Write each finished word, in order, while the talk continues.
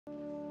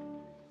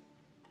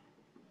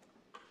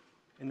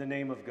In the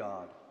name of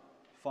God,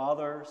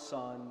 Father,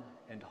 Son,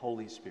 and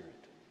Holy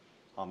Spirit.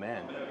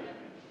 Amen.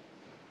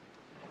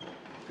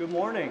 Good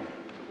morning.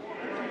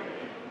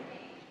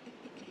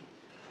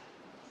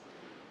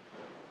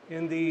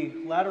 In the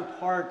latter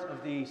part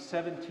of the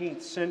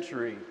 17th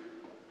century,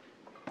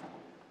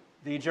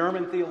 the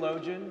German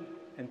theologian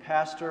and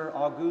pastor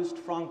August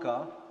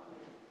Franke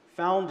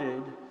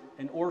founded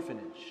an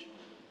orphanage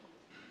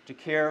to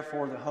care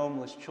for the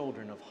homeless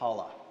children of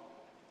Halle.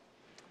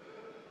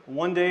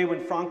 One day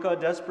when Franke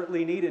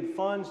desperately needed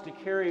funds to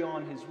carry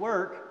on his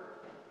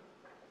work,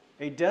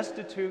 a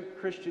destitute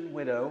Christian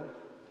widow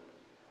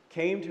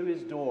came to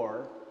his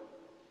door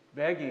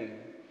begging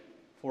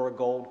for a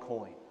gold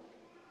coin.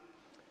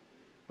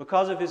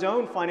 Because of his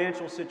own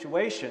financial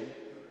situation,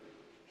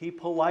 he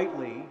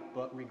politely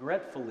but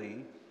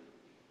regretfully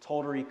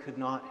told her he could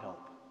not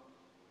help.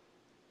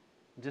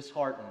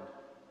 Disheartened,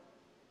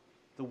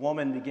 the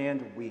woman began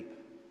to weep.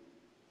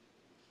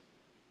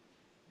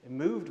 And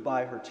moved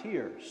by her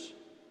tears,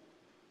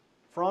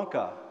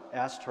 Franke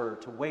asked her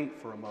to wait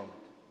for a moment,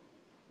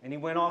 and he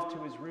went off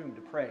to his room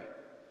to pray.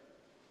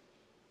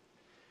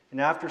 And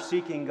after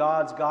seeking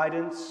God's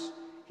guidance,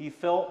 he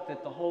felt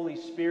that the Holy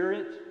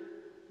Spirit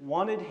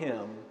wanted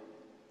him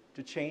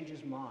to change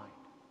his mind.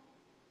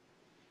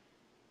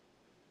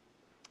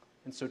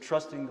 And so,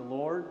 trusting the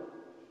Lord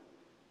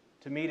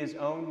to meet his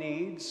own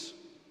needs,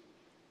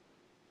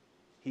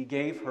 he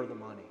gave her the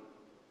money.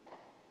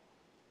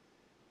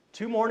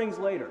 2 mornings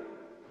later,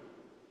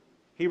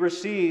 he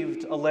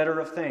received a letter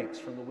of thanks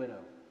from the widow.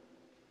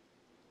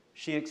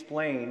 She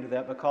explained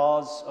that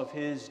because of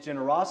his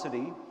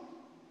generosity,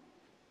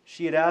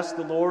 she had asked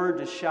the Lord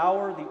to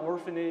shower the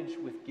orphanage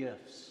with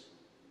gifts.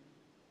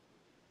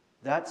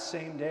 That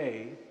same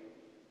day,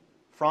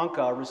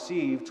 Franke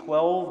received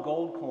 12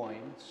 gold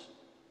coins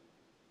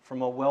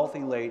from a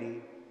wealthy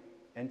lady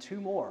and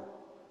 2 more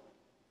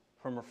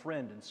from a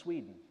friend in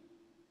Sweden.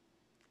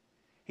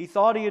 He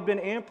thought he had been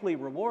amply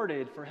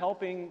rewarded for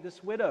helping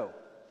this widow,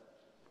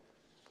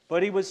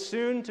 but he was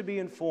soon to be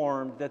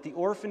informed that the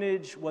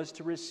orphanage was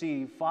to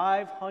receive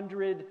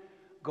 500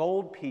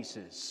 gold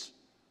pieces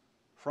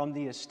from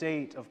the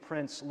estate of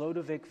Prince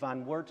Lodewijk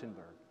van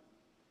Württemberg.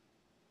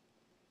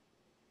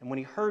 And when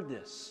he heard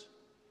this,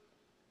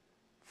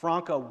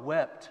 Franke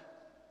wept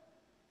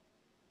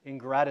in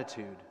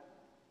gratitude,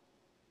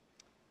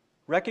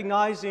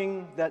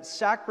 recognizing that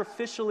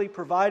sacrificially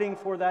providing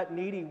for that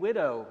needy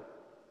widow,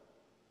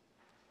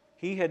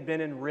 he had been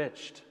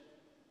enriched,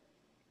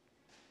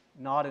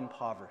 not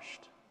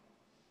impoverished.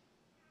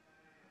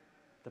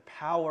 The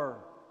power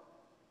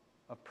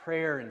of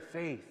prayer and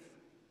faith.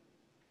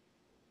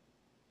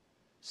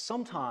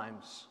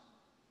 Sometimes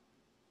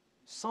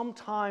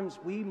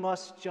we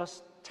must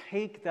just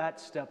take that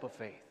step of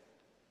faith.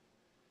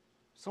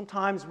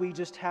 Sometimes we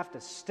just have to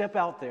step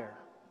out there.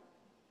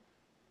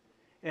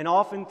 And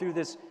often through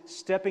this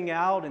stepping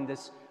out and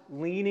this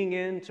leaning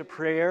into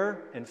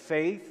prayer and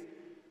faith,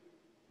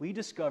 we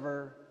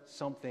discover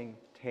something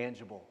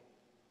tangible.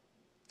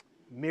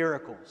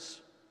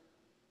 Miracles.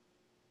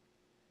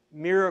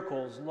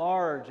 Miracles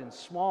large and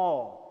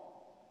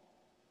small.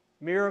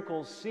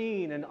 Miracles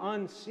seen and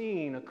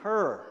unseen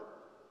occur.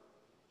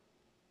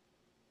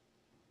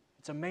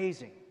 It's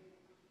amazing.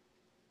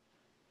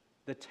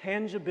 The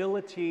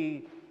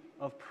tangibility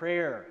of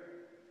prayer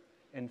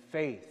and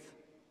faith.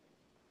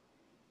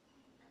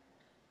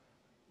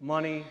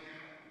 Money,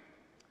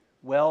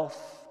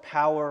 wealth,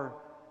 power,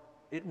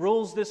 it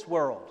rules this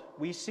world.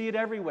 We see it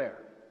everywhere.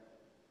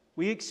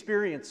 We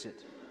experience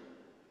it.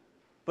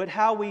 But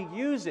how we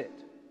use it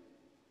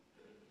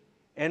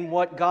and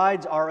what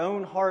guides our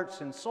own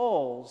hearts and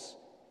souls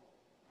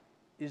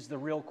is the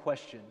real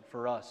question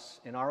for us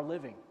in our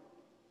living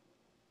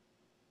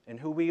and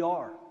who we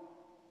are,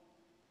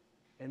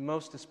 and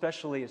most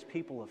especially as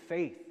people of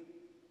faith.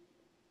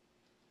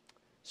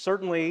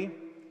 Certainly,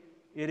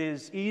 it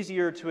is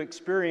easier to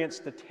experience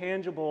the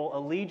tangible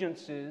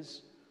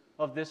allegiances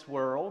of this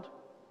world.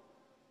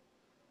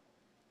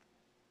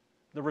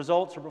 The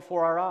results are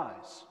before our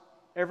eyes,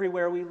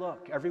 everywhere we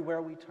look, everywhere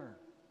we turn.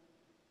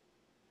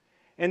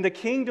 And the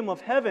kingdom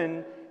of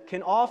heaven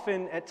can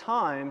often, at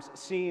times,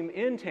 seem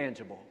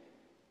intangible.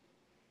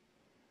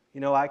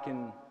 You know, I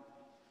can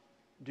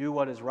do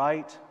what is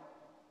right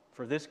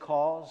for this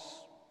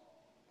cause,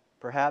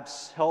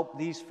 perhaps help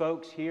these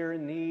folks here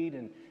in need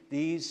and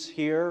these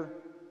here,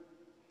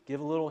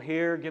 give a little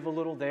here, give a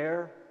little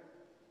there.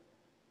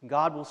 And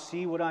God will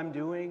see what I'm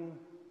doing,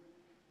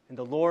 and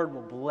the Lord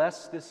will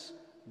bless this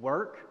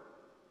work,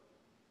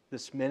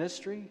 this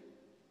ministry.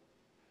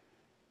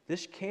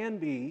 This can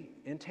be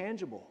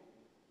intangible.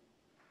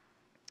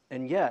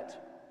 And yet,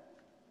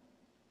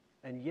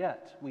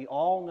 we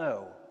all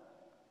know,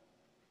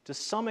 to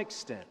some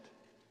extent,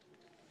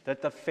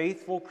 that the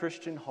faithful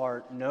Christian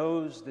heart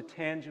knows the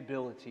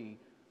tangibility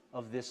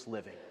of this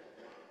living.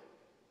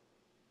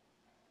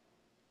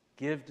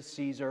 Give to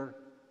Caesar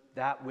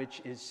that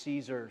which is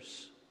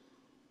Caesar's,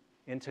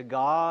 and to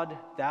God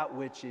that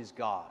which is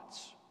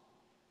God's.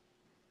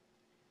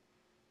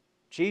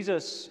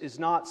 Jesus is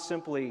not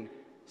simply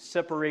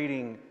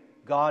separating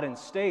God and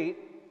state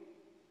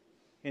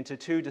into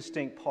two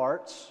distinct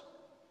parts.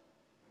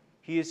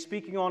 He is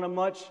speaking on a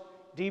much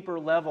deeper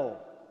level,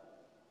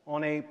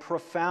 on a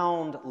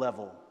profound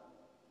level.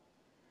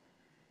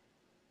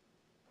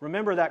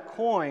 Remember, that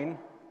coin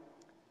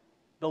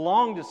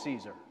belonged to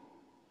Caesar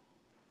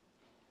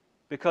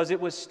because it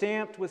was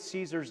stamped with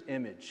Caesar's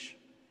image.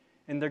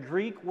 And the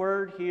Greek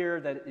word here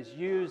that is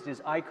used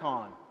is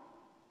icon,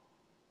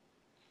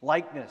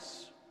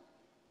 likeness.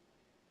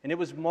 And it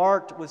was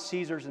marked with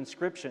Caesar's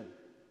inscription.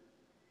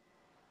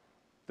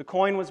 The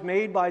coin was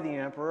made by the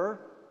emperor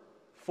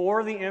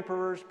for the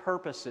emperor's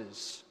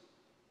purposes.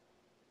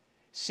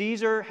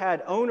 Caesar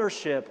had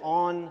ownership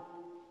on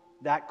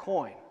that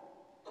coin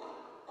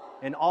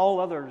and all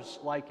others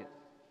like it.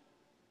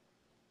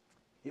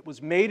 It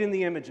was made in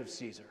the image of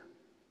Caesar,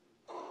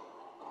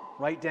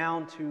 right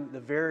down to the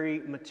very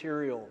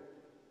material,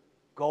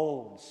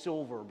 gold,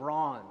 silver,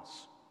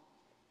 bronze.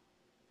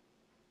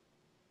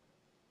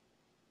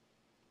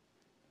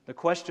 The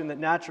question that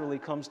naturally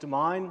comes to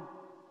mind,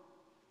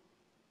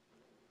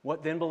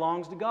 what then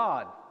belongs to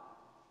God?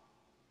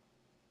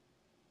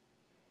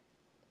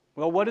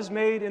 Well, what is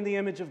made in the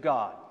image of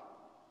God?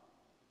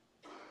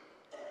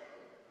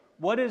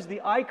 What is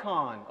the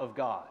icon of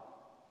God?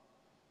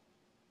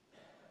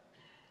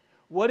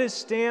 What is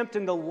stamped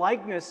in the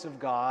likeness of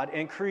God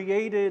and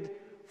created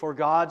for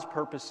God's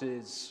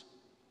purposes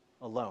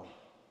alone?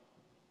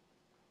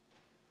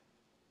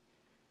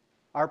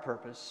 Our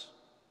purpose,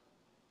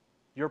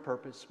 your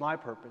purpose, my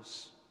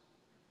purpose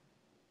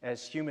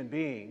as human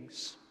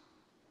beings,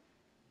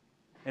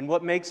 and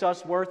what makes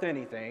us worth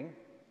anything,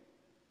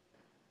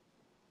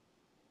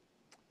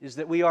 is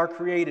that we are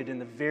created in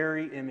the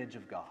very image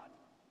of God,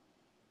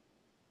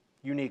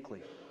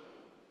 uniquely.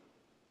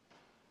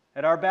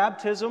 At our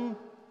baptism,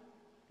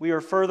 we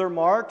are further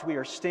marked, we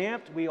are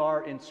stamped, we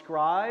are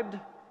inscribed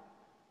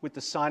with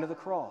the sign of the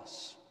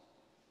cross.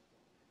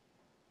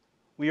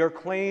 We are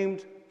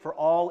claimed for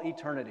all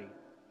eternity.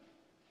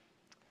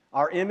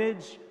 Our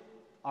image,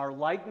 our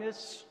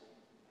likeness,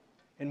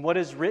 and what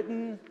is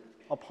written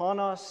upon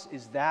us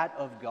is that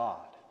of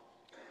God.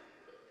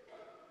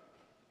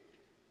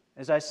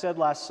 As I said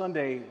last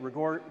Sunday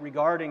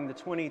regarding the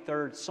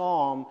 23rd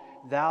Psalm,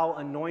 "Thou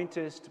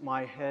anointest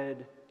my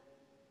head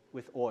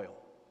with oil."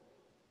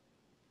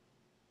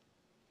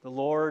 The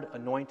Lord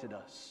anointed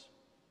us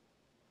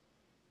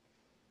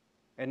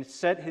and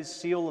set His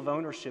seal of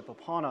ownership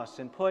upon us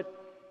and put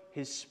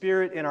His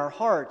Spirit in our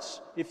hearts,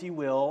 if you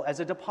will, as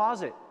a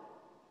deposit,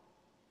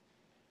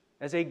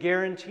 as a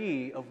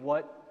guarantee of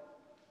what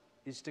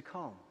is to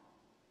come.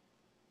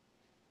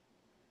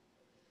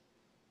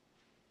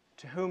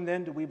 To whom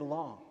then do we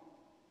belong?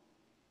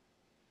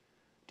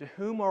 To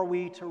whom are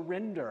we to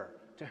render?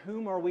 To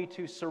whom are we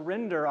to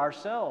surrender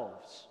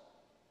ourselves?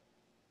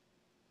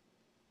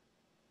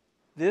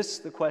 This,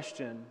 the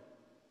question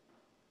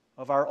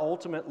of our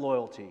ultimate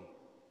loyalty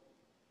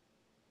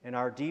and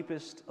our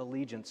deepest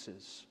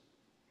allegiances,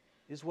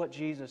 is what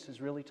Jesus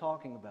is really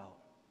talking about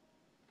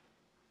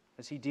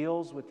as He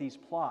deals with these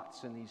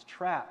plots and these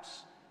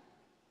traps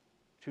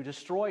to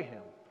destroy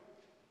Him,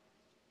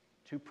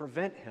 to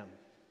prevent Him.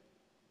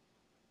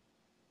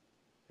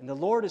 And the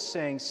Lord is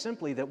saying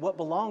simply that what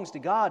belongs to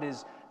God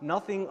is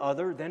nothing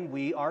other than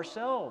we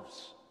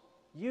ourselves,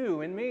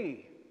 you and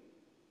me.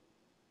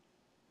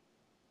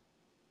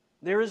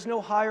 There is no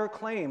higher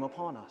claim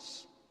upon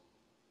us.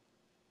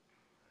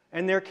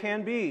 And there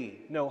can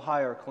be no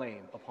higher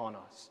claim upon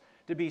us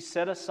to be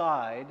set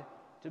aside,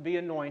 to be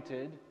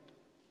anointed,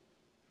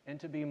 and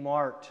to be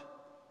marked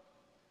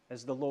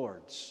as the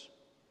Lord's.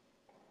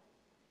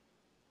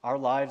 Our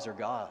lives are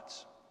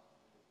God's.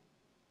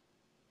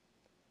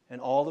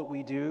 And all that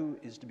we do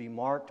is to be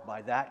marked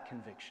by that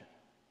conviction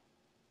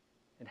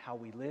in how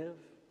we live,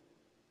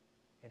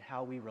 in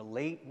how we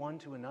relate one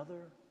to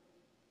another.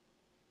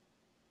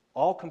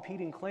 All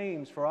competing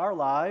claims for our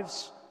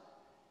lives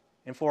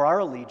and for our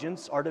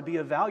allegiance are to be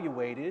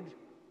evaluated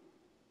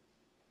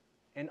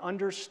and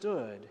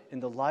understood in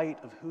the light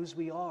of whose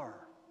we are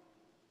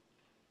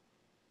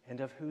and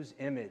of whose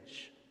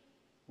image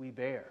we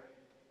bear.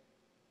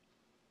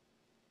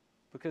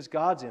 Because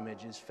God's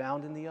image is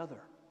found in the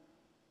other.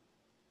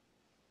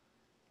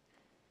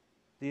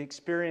 The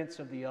experience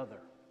of the other,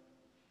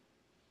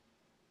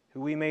 who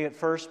we may at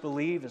first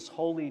believe is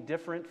wholly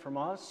different from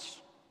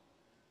us.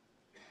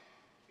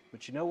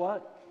 But you know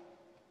what?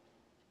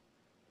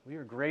 We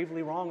are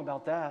gravely wrong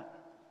about that.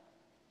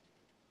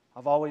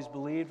 I've always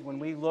believed when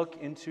we look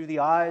into the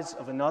eyes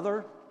of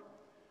another,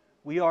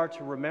 we are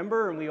to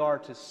remember and we are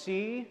to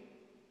see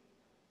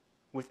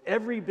with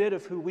every bit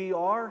of who we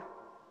are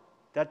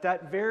that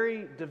that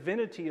very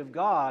divinity of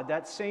God,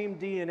 that same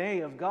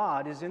DNA of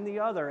God is in the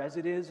other as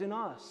it is in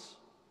us.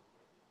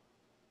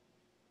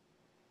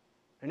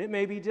 And it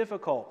may be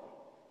difficult.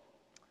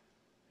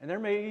 And there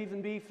may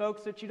even be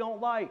folks that you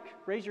don't like.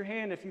 Raise your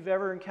hand if you've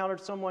ever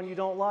encountered someone you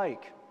don't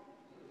like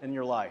in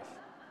your life.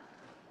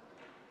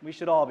 We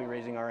should all be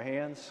raising our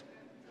hands.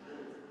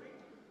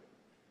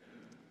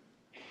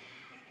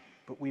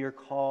 But we are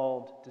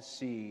called to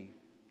see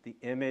the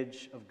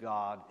image of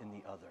God in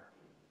the other.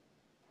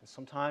 And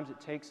sometimes it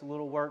takes a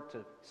little work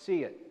to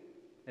see it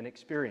and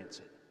experience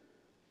it.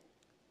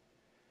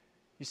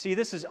 You see,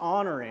 this is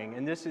honoring,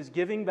 and this is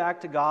giving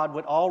back to God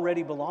what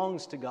already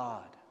belongs to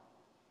God.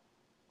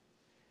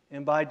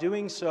 And by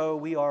doing so,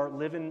 we are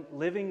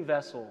living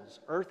vessels,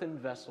 earthen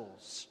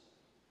vessels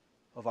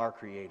of our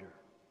Creator.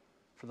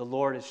 For the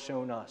Lord has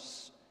shown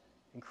us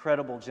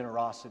incredible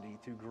generosity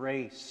through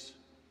grace,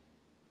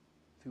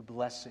 through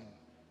blessing.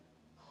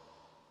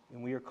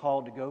 And we are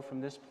called to go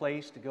from this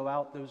place, to go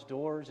out those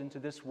doors into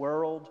this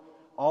world,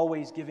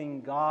 always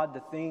giving God the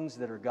things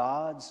that are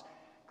God's,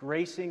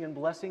 gracing and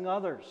blessing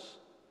others.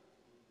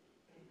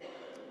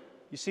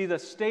 You see, the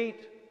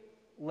state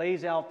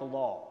lays out the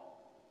law.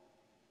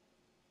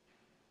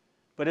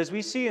 But as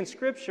we see in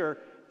Scripture,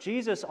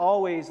 Jesus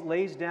always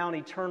lays down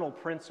eternal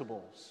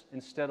principles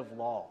instead of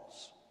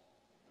laws.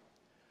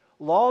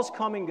 Laws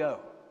come and go.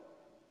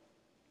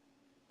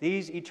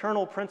 These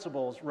eternal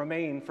principles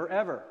remain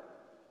forever.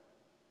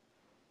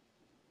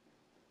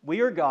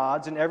 We are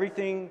God's, and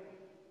everything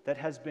that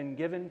has been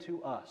given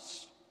to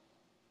us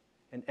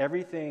and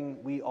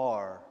everything we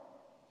are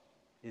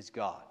is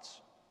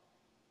God's.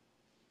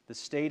 The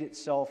state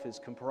itself is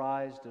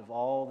comprised of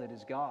all that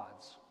is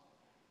God's.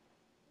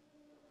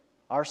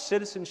 Our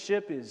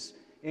citizenship is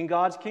in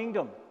God's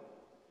kingdom.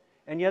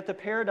 And yet the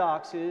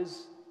paradox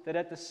is that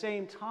at the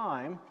same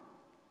time,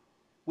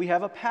 we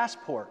have a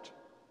passport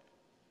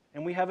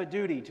and we have a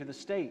duty to the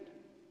state.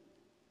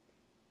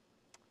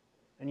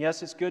 And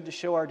yes, it's good to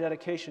show our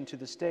dedication to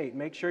the state.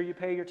 Make sure you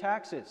pay your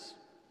taxes.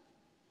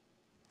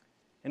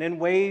 And in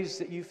ways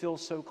that you feel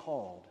so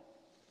called.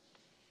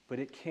 But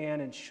it can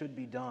and should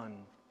be done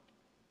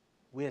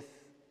with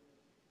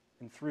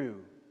and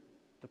through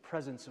the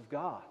presence of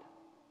God.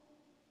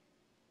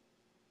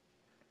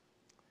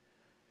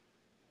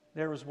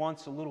 There was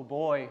once a little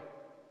boy.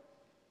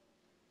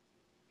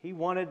 He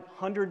wanted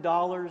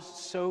 $100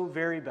 so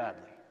very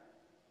badly.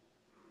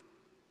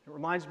 It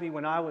reminds me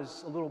when I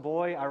was a little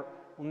boy, I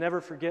will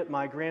never forget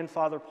my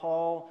grandfather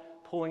Paul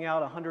pulling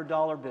out a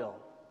 $100 bill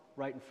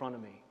right in front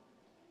of me.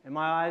 And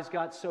my eyes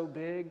got so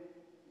big.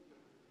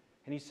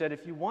 And he said,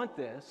 if you want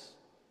this,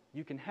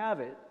 you can have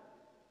it,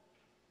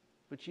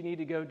 but you need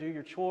to go do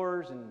your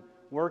chores and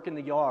work in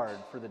the yard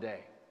for the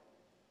day.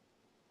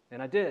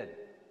 And I did.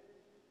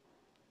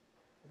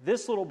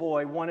 This little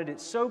boy wanted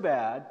it so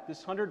bad,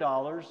 this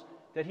 $100,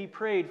 that he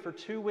prayed for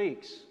 2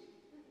 weeks.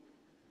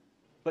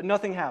 But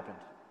nothing happened.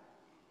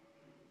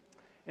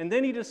 And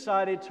then he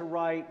decided to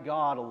write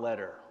God a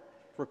letter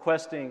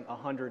requesting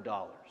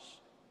 $100.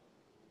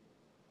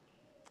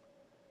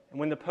 And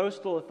when the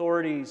postal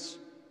authorities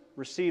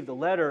received the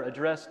letter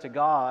addressed to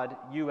God,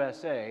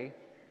 USA,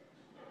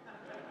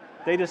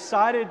 they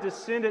decided to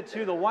send it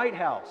to the White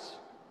House.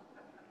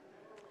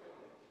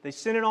 They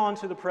sent it on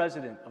to the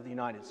President of the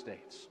United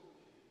States.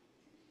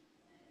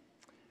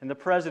 And the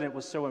President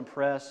was so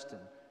impressed and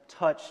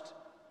touched,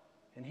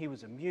 and he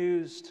was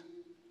amused,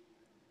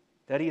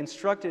 that he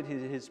instructed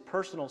his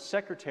personal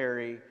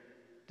secretary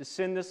to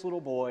send this little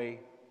boy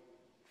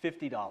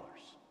 $50.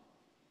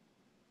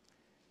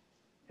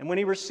 And when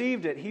he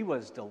received it, he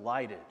was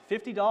delighted.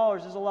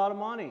 $50 is a lot of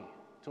money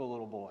to a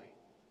little boy.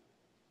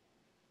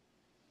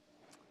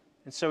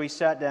 And so he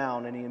sat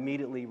down and he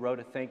immediately wrote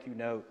a thank you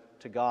note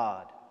to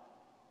God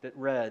that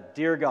read,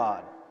 Dear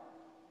God,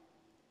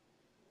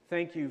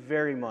 thank you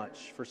very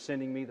much for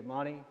sending me the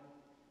money.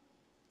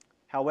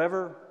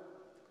 However,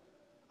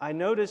 I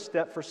noticed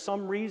that for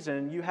some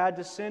reason you had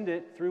to send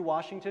it through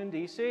Washington,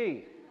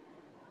 D.C.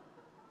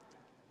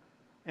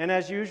 And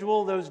as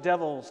usual, those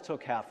devils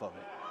took half of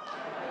it.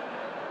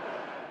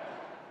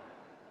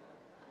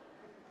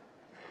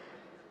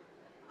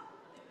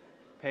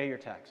 Pay your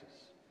taxes.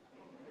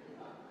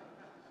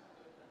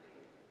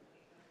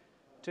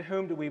 To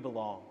whom do we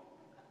belong?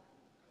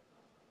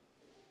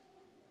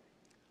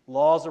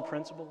 Laws or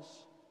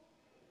principles?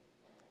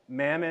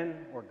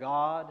 Mammon or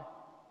God?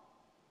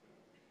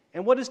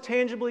 And what is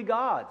tangibly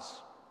God's?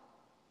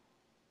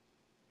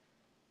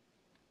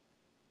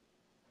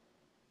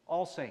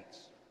 All saints.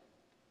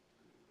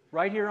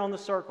 Right here on the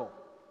circle.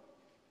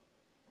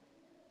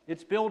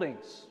 Its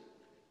buildings.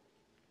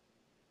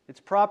 Its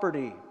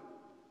property.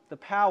 The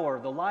power,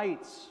 the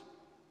lights,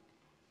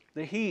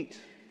 the heat,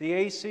 the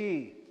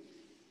AC,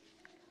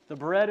 the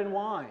bread and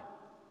wine,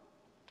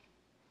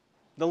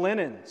 the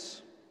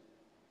linens,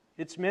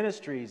 its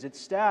ministries, its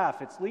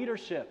staff, its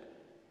leadership,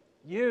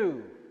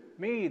 you,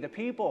 me, the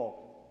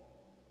people,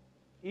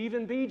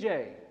 even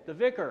BJ, the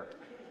vicar,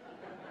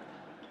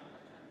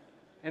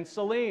 and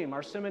Salim,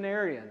 our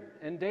seminarian,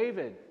 and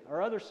David,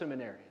 our other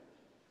seminarian.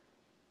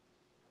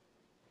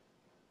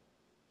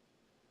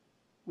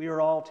 We are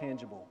all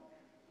tangible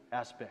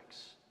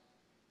aspects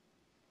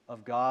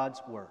of God's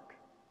work,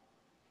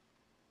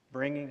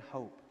 bringing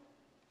hope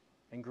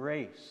and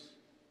grace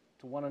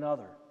to one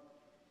another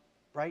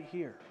right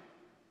here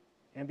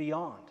and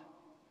beyond.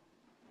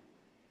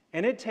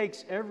 And it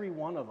takes every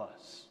one of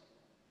us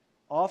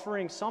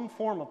offering some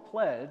form of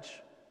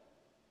pledge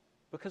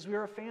because we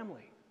are a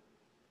family.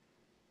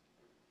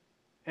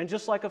 And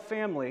just like a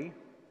family,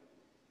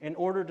 in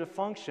order to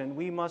function,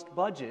 we must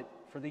budget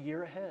for the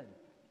year ahead.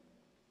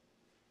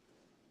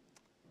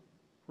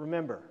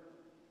 Remember,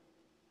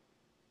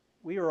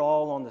 we are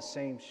all on the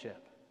same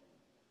ship.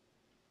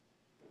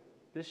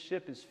 This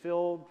ship is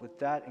filled with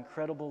that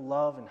incredible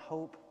love and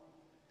hope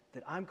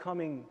that I'm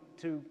coming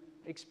to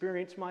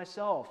experience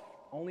myself,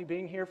 only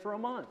being here for a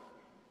month.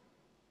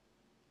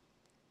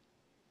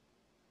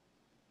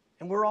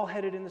 And we're all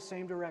headed in the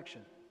same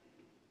direction.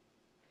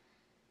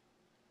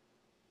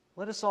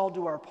 Let us all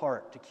do our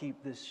part to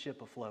keep this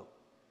ship afloat,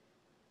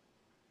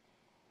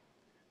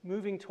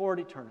 moving toward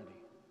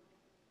eternity,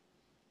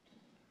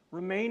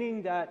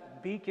 remaining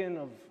that beacon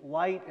of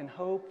light and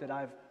hope that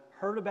I've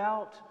heard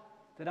about,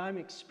 that I'm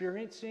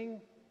experiencing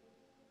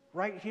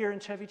right here in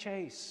Chevy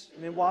Chase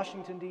and in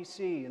Washington,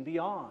 D.C. and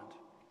beyond.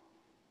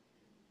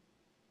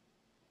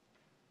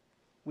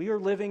 We are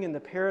living in the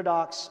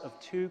paradox of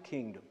two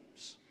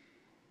kingdoms,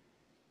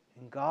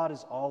 and God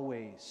is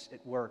always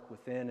at work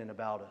within and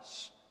about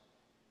us.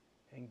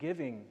 And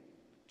giving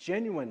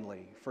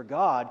genuinely for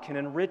God can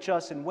enrich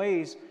us in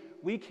ways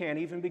we can't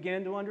even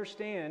begin to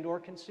understand or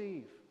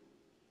conceive.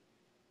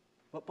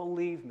 But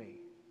believe me,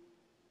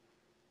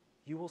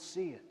 you will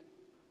see it.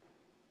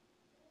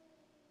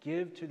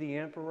 Give to the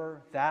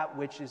emperor that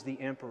which is the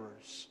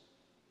emperor's,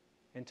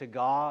 and to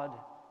God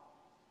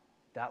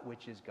that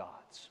which is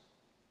God's.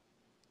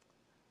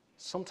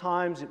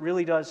 Sometimes it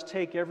really does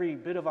take every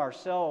bit of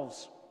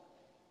ourselves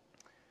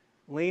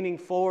leaning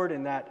forward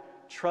in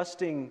that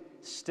trusting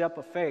step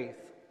of faith.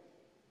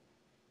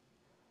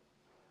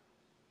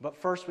 But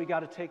first we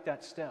got to take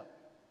that step.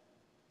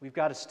 We've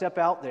got to step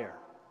out there.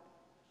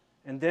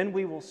 And then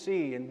we will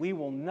see and we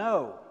will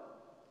know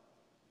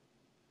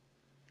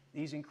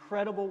these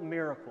incredible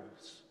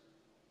miracles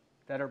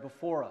that are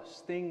before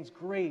us. Things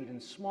great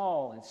and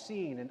small and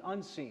seen and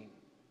unseen.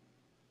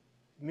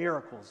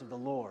 Miracles of the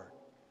Lord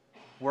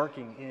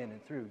working in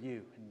and through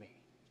you and me.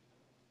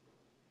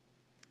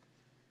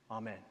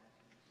 Amen.